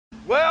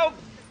Well,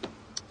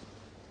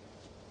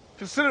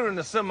 considering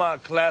the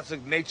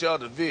semi-classic nature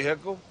of the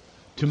vehicle,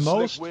 To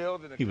most,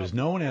 he was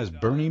known as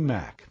Bernie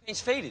Mac.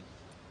 It's faded.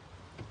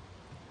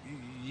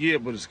 Yeah,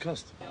 but it's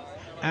custom.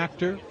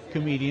 Actor,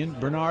 comedian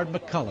Bernard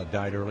McCullough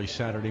died early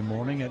Saturday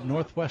morning at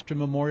Northwestern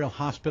Memorial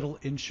Hospital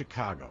in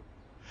Chicago.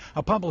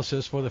 A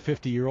publicist for the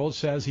 50-year-old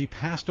says he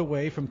passed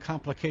away from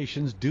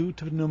complications due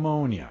to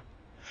pneumonia.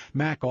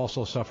 Mac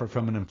also suffered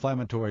from an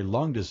inflammatory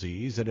lung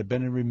disease that had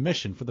been in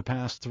remission for the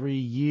past 3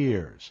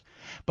 years.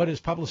 But his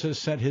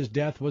publicist said his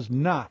death was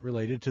not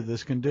related to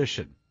this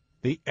condition.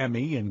 The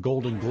Emmy and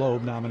Golden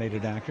Globe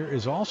nominated actor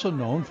is also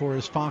known for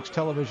his Fox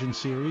television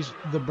series,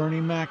 The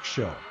Bernie Mac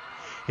Show.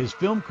 His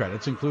film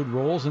credits include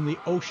roles in the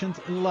Ocean's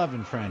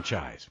 11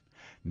 franchise.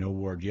 No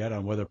word yet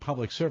on whether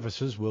public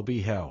services will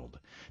be held.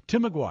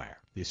 Tim McGuire,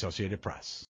 The Associated Press.